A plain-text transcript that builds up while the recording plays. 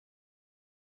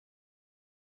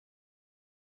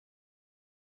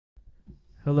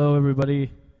Hello,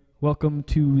 everybody. Welcome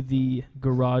to the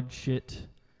Garage Shit.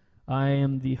 I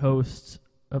am the host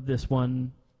of this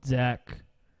one, Zach,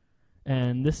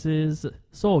 and this is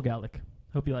Soul-Galax.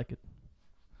 Hope you like it.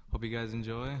 Hope you guys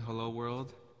enjoy. Hello,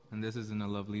 world. And this isn't a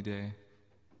lovely day.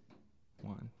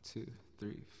 1, 2,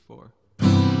 3, 4.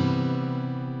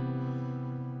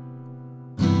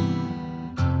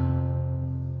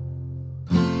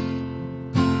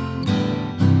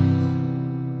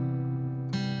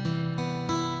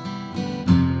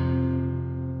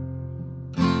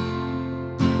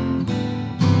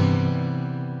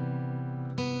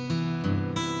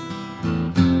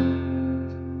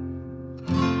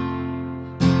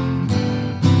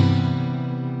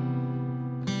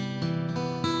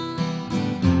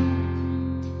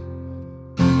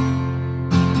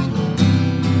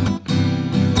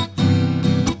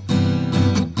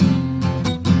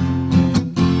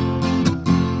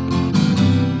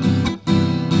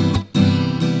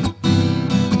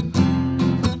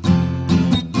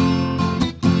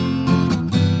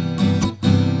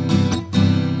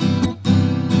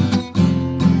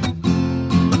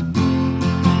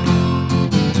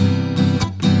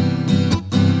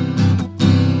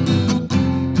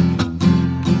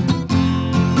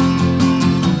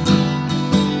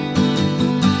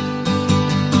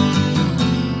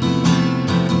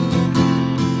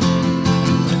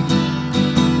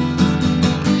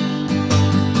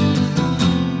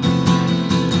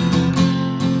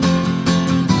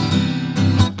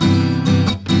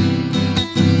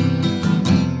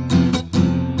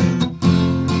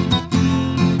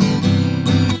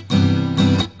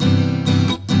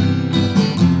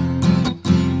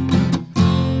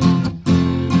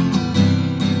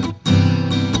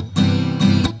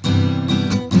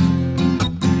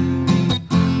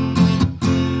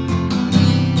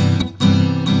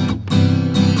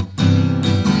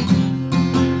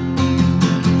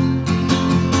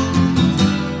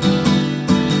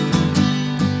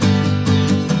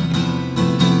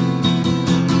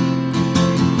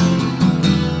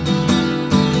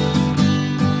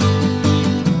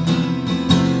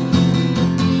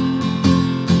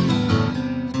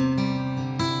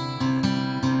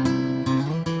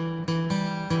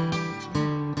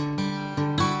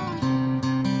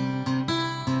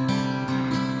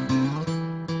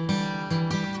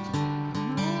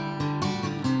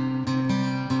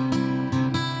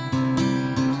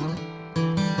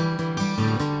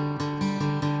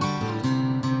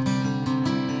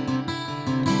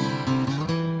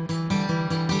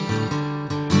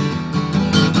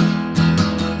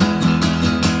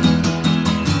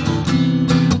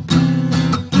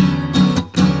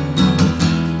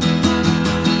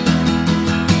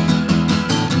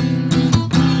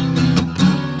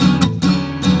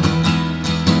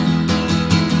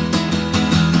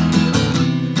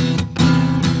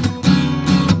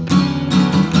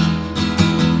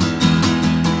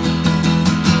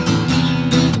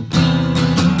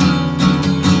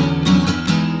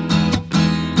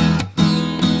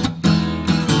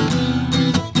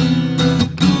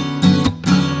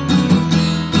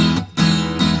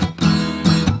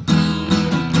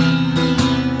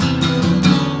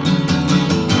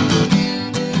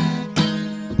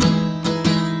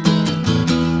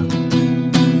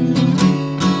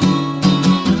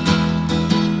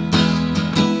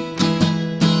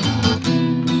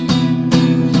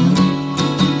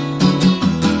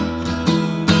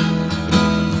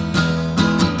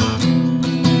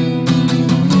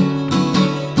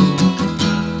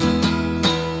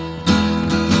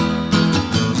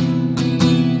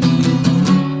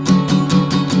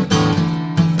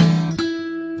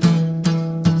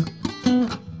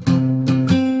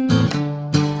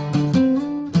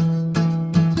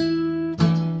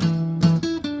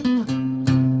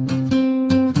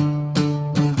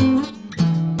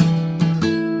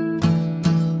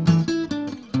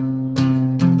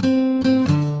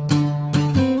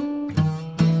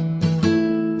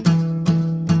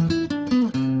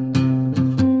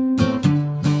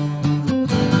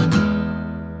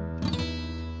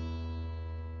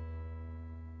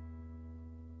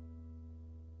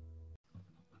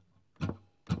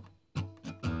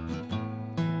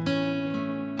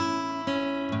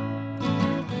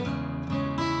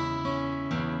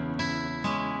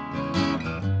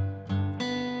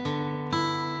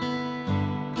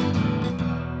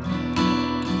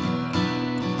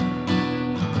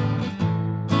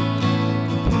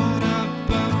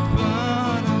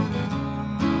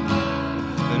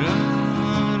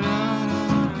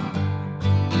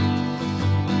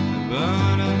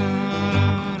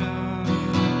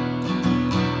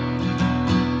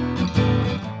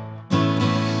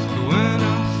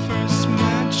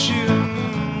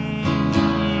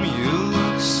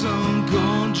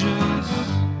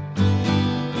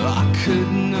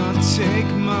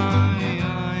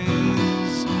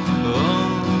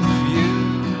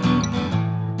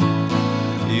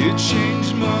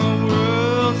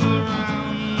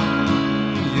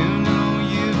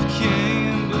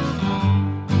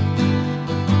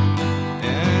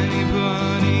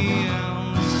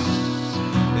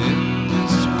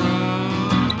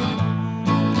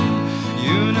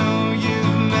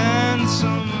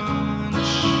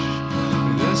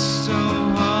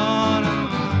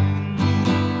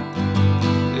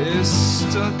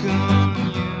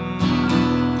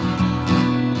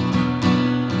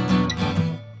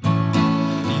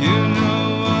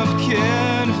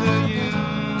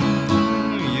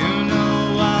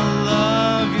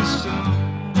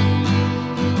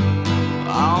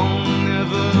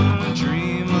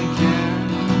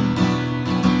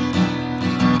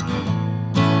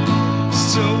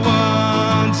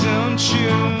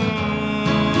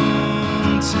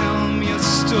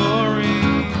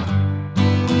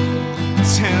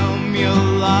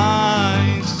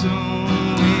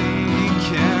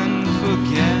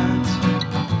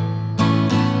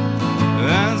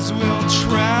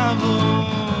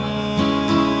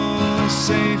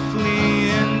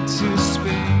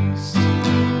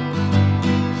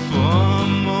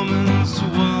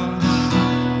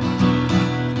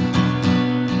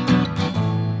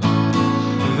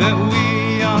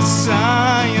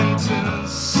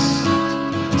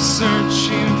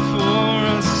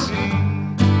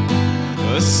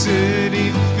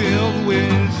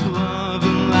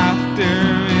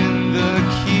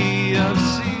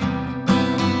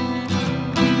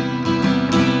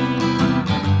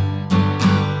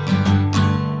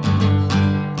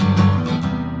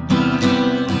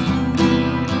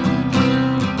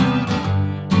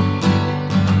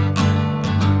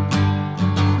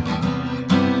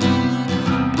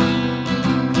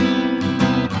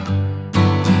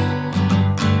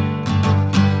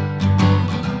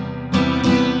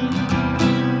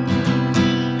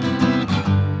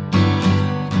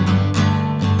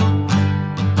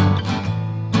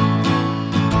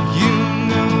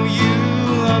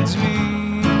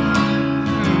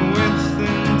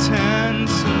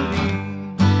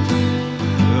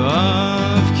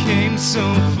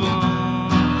 so far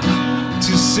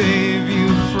to save you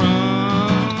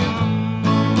from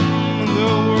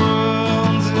the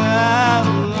world's at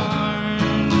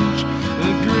large,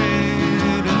 the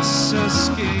greatest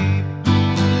escape.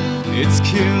 It's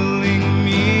killing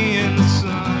me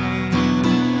inside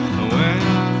when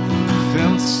I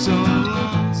felt so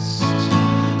lost.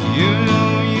 You know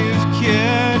you've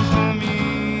cared for me.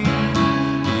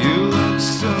 You look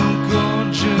so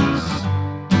gorgeous.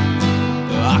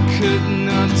 I could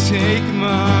not take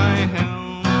my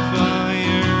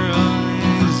hellfire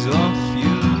eyes off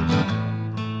you.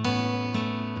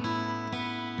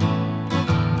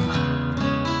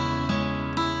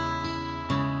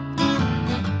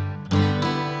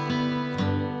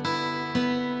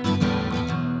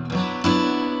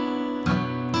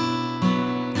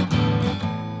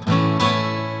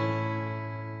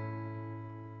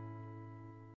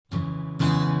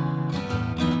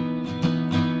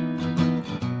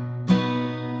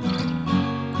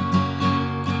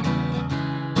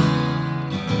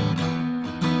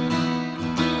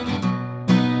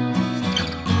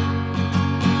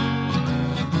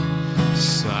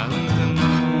 Silent the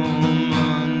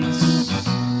moments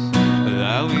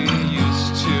that we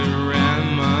used to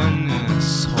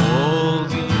reminisce, hold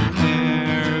your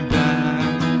hair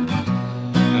back.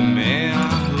 May I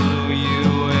blow you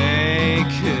a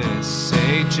kiss, a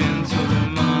gentle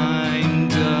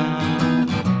reminder.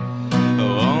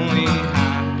 Only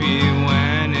happy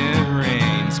when it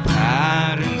rains,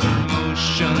 patterns are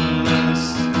motionless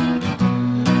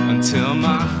until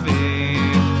my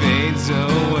faith fades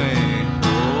away.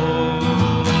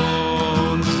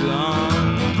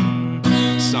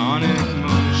 Sonic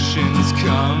motions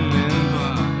coming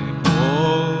by.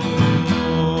 Hold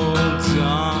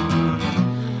on.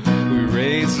 We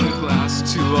raise a glass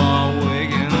to our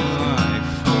waking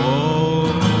life.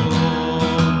 Hold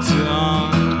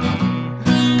on.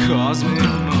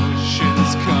 Cosmic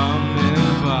motions coming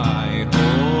by.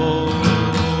 Hold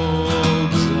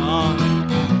on.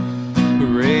 We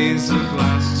raise a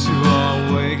glass to our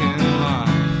waking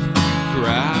life.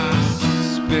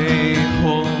 Grasp a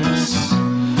pulse.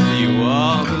 You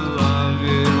are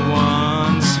beloved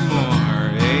once more.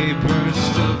 A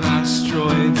burst of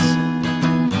asteroids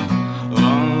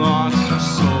unlocks your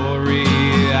soul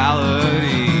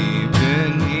reality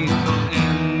beneath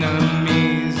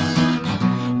enemies.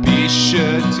 Be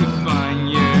sure to find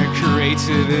your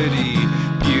creativity.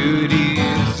 Beauty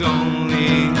is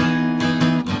only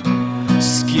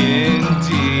skin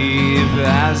deep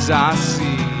as I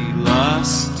see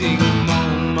lusting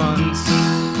moments.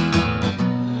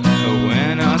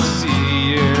 When I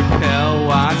see your pale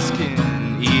white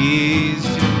skin, ease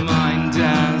your mind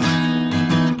as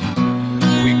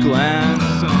we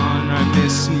glance on our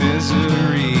missed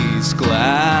miseries.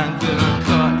 Glad that I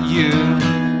caught you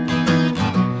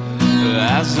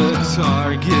as a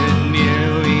target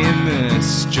nearly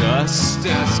missed, just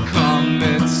as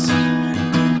comets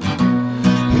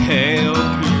hail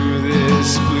through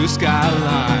this blue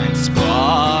skyline.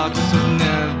 Sparks of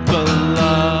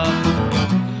nebula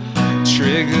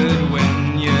triggered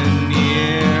when you're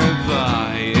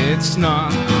nearby. It's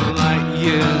not the light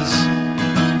years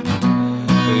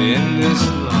in this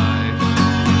life,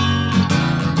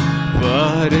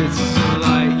 but it's the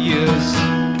light years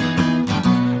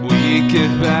we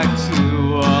get back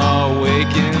to our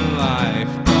waking life.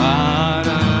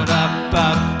 Ba-da-da-ba-ba.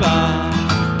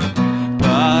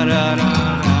 Ba-da-da.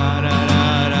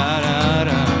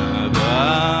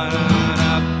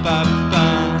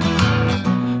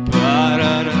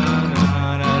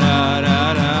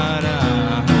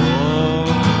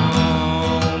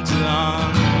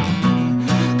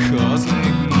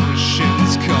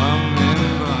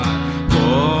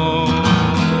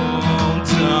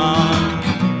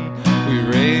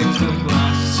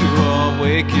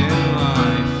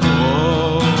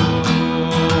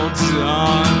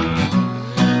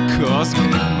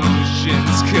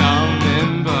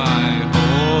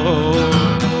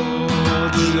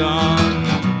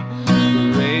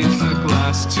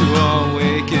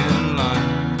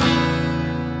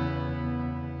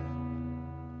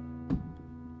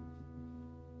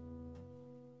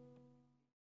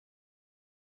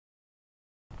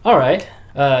 All right.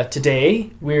 Today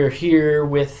we're here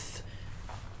with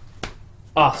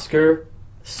Oscar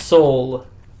Soul-Galax.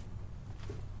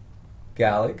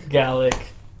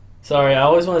 Sorry, I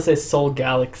always want to say Soul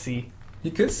Galaxy.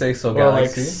 You could say Soul Or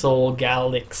like Galaxy.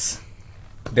 Soul-Galax.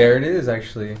 There it is,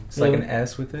 actually. It's like Yeah. an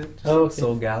S with it. Just Oh, okay.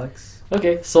 Soul-Galax.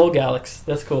 Okay, Soul-Galax.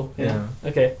 That's cool. Yeah.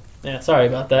 Okay. Yeah, sorry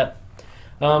about that.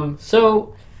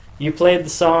 So, you played the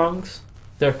songs.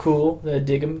 They're cool. I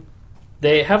dig them.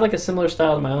 They have like a similar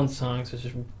style to my own songs, which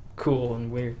is cool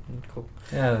and weird and cool.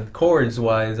 Yeah, chords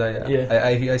wise,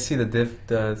 I see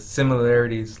the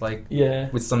similarities, like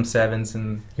with some sevens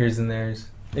and here's and there's.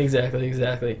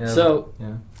 Exactly. Yeah, So,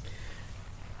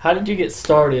 how did you get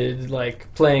started,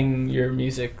 like, playing your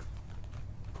music?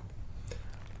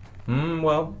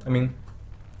 Well, I mean,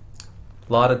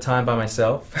 a lot of time by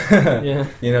myself. Yeah.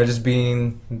 You know, just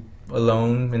being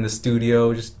alone in the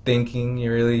studio, just thinking.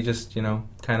 You really just, you know,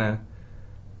 kind of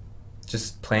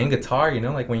just playing guitar, you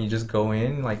know, like when you just go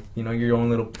in, like, you know, your own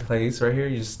little place right here.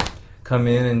 You just come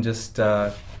in and just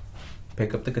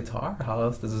pick up the guitar. How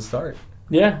else does it start?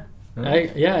 Yeah. I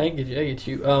get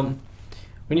you.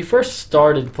 When you first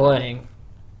started playing,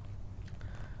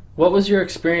 what was your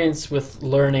experience with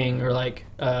learning, or like,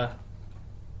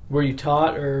 were you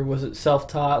taught or was it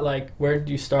self-taught? Like, where did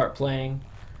you start playing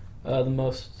the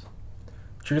most?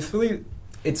 Truthfully,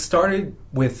 it started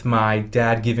with my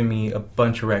dad giving me a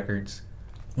bunch of records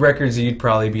that you'd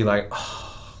probably be like, oh,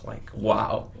 like,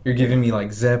 wow, you're giving me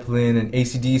like Zeppelin and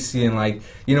AC/DC and like,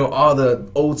 you know, all the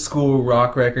old school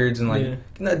rock records, and like,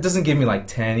 it doesn't give me like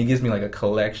 10, he gives me like a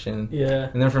collection. Yeah.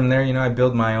 And then from there, you know, I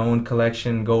build my own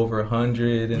collection, go over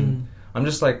 100, and I'm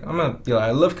just like,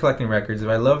 I love collecting records. If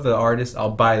I love the artist,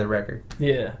 I'll buy the record.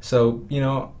 Yeah. So, you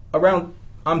know,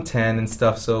 I'm 10 and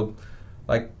stuff, so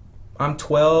like I'm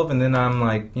 12, and then I'm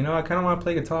like, you know, I kind of want to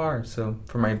play guitar. So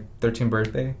for my 13th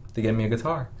birthday, they get me a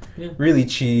guitar. Yeah. Really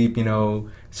cheap, you know,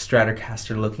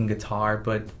 Stratocaster looking guitar,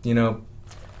 but, you know,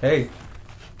 hey,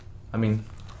 I mean,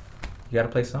 you got to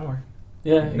play somewhere.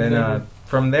 Yeah, exactly. Then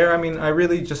from there, I mean, I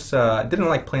really just didn't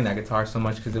like playing that guitar so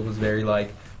much because it was very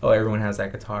like, oh, everyone has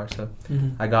that guitar. So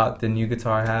I got the new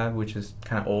guitar I have, which is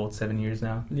kind of old, 7 years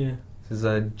now. Yeah. This is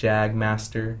a Jag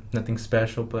Master, nothing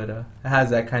special, but it has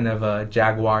that kind of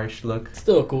Jaguarish look.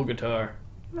 Still a cool guitar.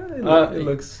 It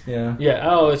looks, yeah. Yeah,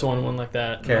 I always wanted one like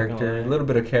that. Character, a little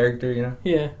bit of character, you know?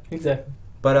 Yeah, exactly.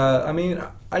 But, I mean,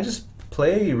 I just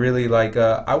play really like,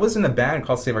 I was in a band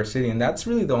called Save Our City, and that's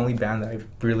really the only band that I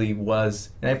really was.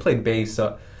 And I played bass,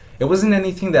 so it wasn't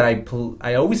anything that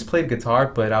I always played guitar,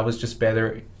 but I was just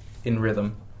better in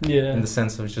rhythm. Yeah. In the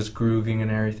sense of just grooving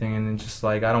and everything, and just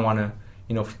like, I don't want to,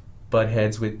 you know, butt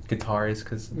heads with guitarists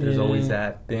because there's always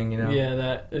that thing, you know?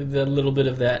 Yeah, that little bit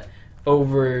of that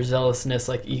overzealousness,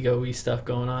 like ego-y stuff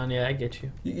going on. Yeah, I get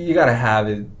you. You gotta have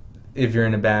it if you're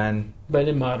in a band. But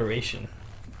in moderation.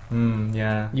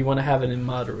 Yeah. You want to have it in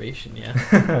moderation,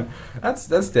 yeah.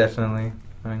 That's definitely,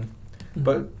 I mean,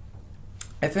 but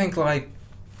I think like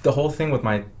the whole thing with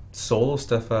my solo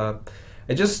stuff,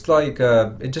 it just like,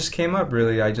 it just came up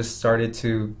really. I just started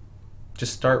to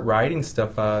start writing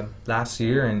stuff last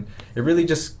year, and it really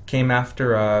just came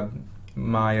after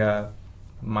my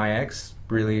ex.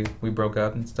 Really, we broke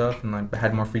up and stuff, and I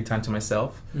had more free time to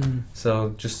myself.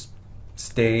 So just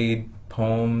stayed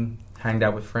home, hanged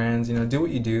out with friends, you know, do what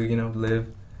you do, you know, live.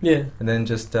 Yeah. And then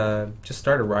just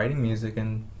started writing music,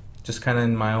 and just kind of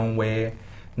in my own way.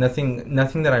 Nothing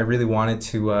that I really wanted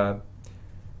to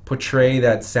portray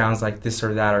that sounds like this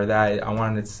or that or that. I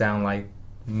wanted it to sound like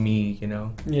me, you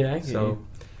know. Yeah, I get you.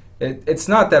 It's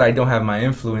not that I don't have my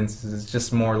influences. It's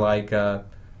just more like I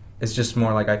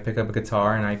pick up a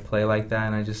guitar and I play like that,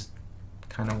 and I just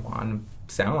kind of want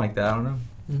to sound like that. I don't know.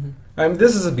 I mean,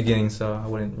 this is a beginning, so I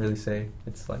wouldn't really say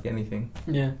it's like anything.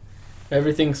 Yeah,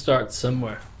 everything starts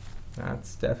somewhere.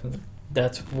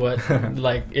 That's what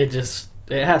like it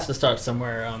has to start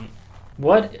somewhere.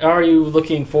 What are you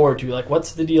looking forward to? Like,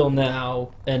 what's the deal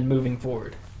now and moving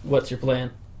forward? What's your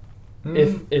plan?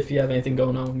 If you have anything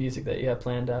going on with music that you have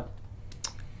planned out.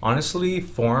 Honestly,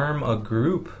 form a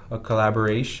group, a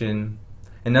collaboration,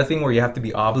 and nothing where you have to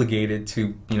be obligated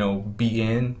to, you know, be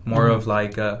in. More of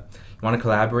like, you want to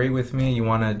collaborate with me, you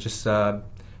want to just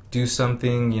do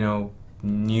something, you know,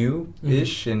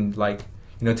 new-ish, and like,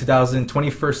 you know,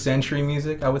 21st century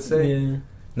music, I would say. Yeah.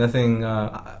 Nothing,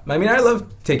 I mean, I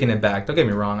love taking it back. Don't get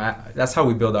me wrong. That's how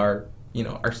we build our, you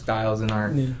know, our styles and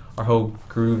our whole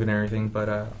groove and everything. But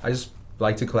I just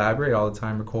like to collaborate all the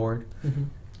time, record.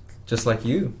 Just like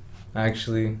you,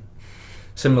 actually.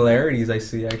 Similarities I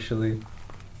see, actually.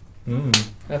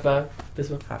 High five. This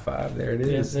one. High five. There it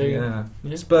is. Yeah, there you go.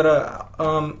 Yeah. But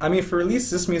I mean, for at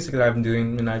least this music that I've been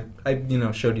doing, and I you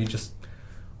know, showed you just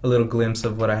a little glimpse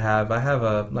of what I have. I have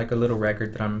a little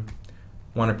record that I'm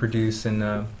want to produce, and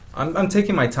I'm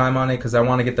taking my time on it because I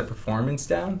want to get the performance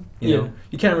down. You know,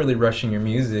 you can't really rush in your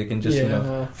music and just you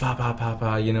know, pa pa pa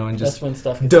pa, you know, and just that's when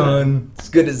stuff gets done as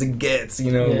good as it gets.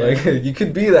 You know, like you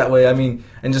could be that way. I mean,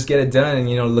 and just get it done, and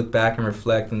you know, look back and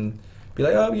reflect and be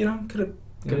like, oh, you know, could have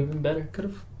been better.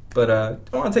 But I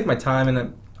want to take my time,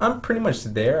 and I'm pretty much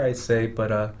there, I'd say.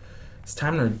 But it's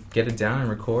time to get it down and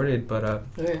record it. But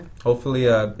Okay. hopefully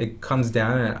it comes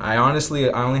down. And I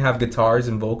only have guitars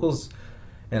and vocals,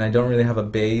 and I don't really have a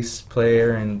bass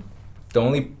player. And the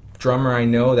only drummer I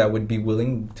know that would be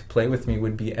willing to play with me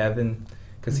would be Evan,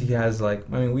 because he has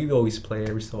we always play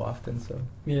every so often. So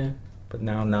Yeah. but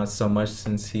now not so much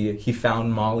since he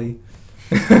found Molly.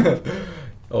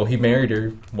 Oh, he married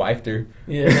her, wifed her.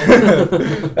 Yeah.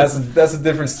 That's a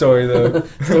different story though.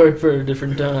 Story for a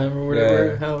different time or whatever,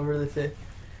 Yeah. however they say.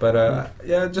 But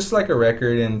yeah, just like a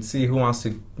record and see who wants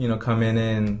to come in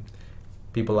and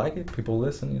people like it, people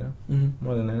listen,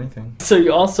 more than anything. So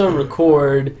you also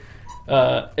record,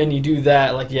 and you do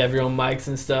that, like you have your own mics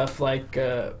and stuff. Like,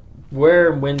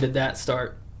 where and when did that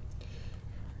start?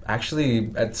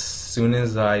 Actually, as soon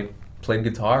as I played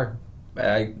guitar,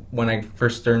 when I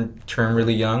first turned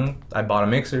really young, I bought a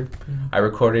mixer. I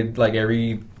recorded like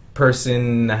every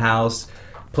person in the house,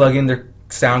 plug in their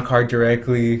sound card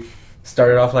directly,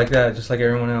 started off like that, just like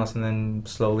everyone else, and then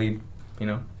slowly,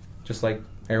 just like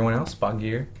everyone else, bought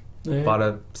gear, bought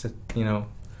a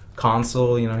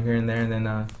console, here and there, and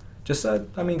then just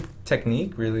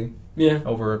technique really,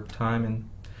 over time. And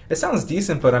it sounds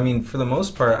decent, but for the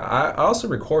most part, I also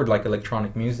record like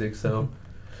electronic music, so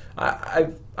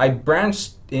I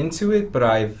branched into it, but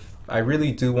I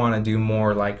really do want to do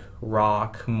more like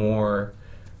rock, more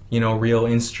real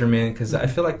instrument, because I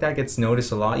feel like that gets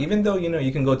noticed a lot. Even though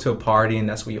you can go to a party and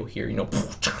that's what you'll hear,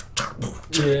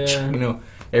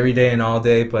 every day and all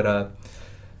day. But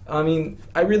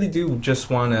I really do just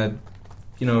want to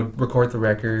record the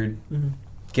record,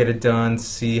 get it done,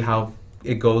 see how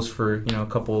it goes for a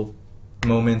couple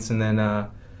moments, and then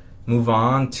move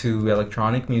on to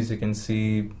electronic music and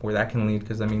see where that can lead,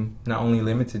 because not only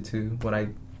limited to what I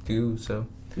do, so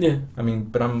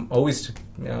but I'm always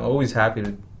happy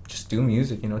to just do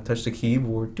music, touch the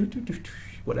keyboard, do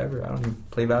whatever. I don't even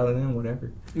play violin,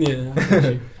 whatever.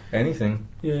 Anything.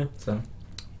 So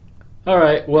all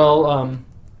right, well,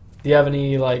 do you have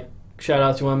any like shout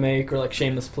outs you want to make, or like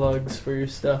shameless plugs for your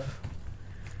stuff?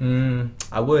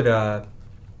 I would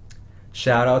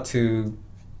shout out to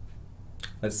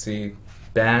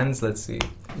bands.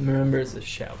 Remember, it's a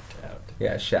shout out.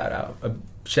 Yeah, shout out.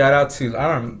 Shout out to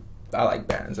I like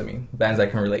bands. Bands I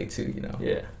can relate to.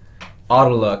 Yeah.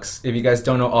 Autolux. If you guys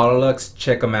don't know Autolux,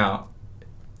 check them out.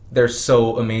 They're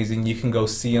so amazing. You can go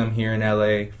see them here in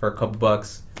LA for a couple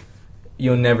bucks.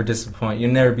 You'll never disappoint.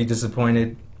 You'll never be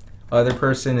disappointed. Other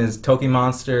person is Toki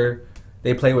Monster.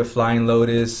 They play with Flying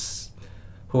Lotus.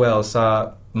 Who else?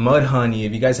 Mudhoney.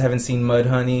 If you guys haven't seen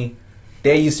Mudhoney,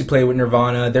 they used to play with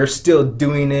Nirvana. They're still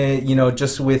doing it,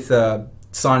 just with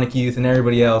Sonic Youth and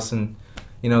everybody else. And,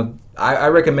 I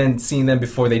recommend seeing them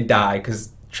before they die,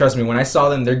 because trust me, when I saw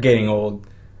them, they're getting old.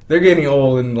 They're getting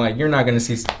old, and like you're not gonna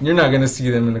see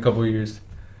them in a couple of years.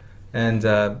 And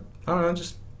I don't know,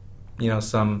 just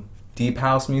some deep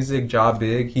house music. Jaw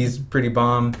Big, he's pretty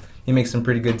bomb. He makes some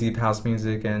pretty good deep house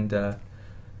music. And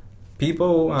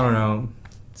people, I don't know,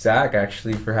 Zach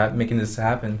actually for making this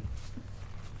happen.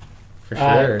 For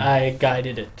sure. I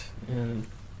guided it. And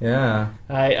yeah.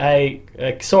 I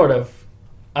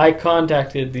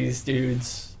contacted these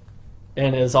dudes,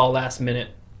 and it was all last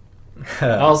minute.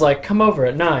 I was like, come over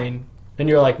at 9. And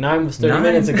you're like, 9 was 30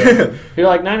 minutes ago. You're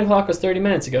like, 9 o'clock was 30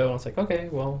 minutes ago. And I was like, okay,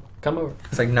 well, come over.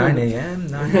 It's like 9 a.m.?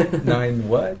 9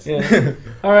 what? Yeah.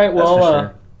 All right,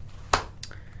 well,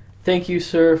 thank you,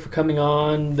 sir, for coming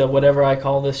on the whatever I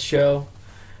call this show.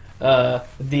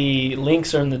 The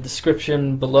links are in the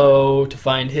description below to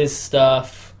find his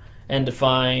stuff and to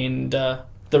find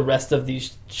the rest of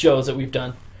these shows that we've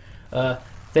done.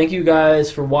 Thank you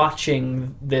guys for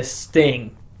watching this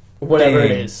thing, whatever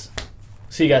it is.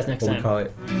 See you guys next time. What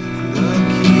we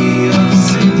call it.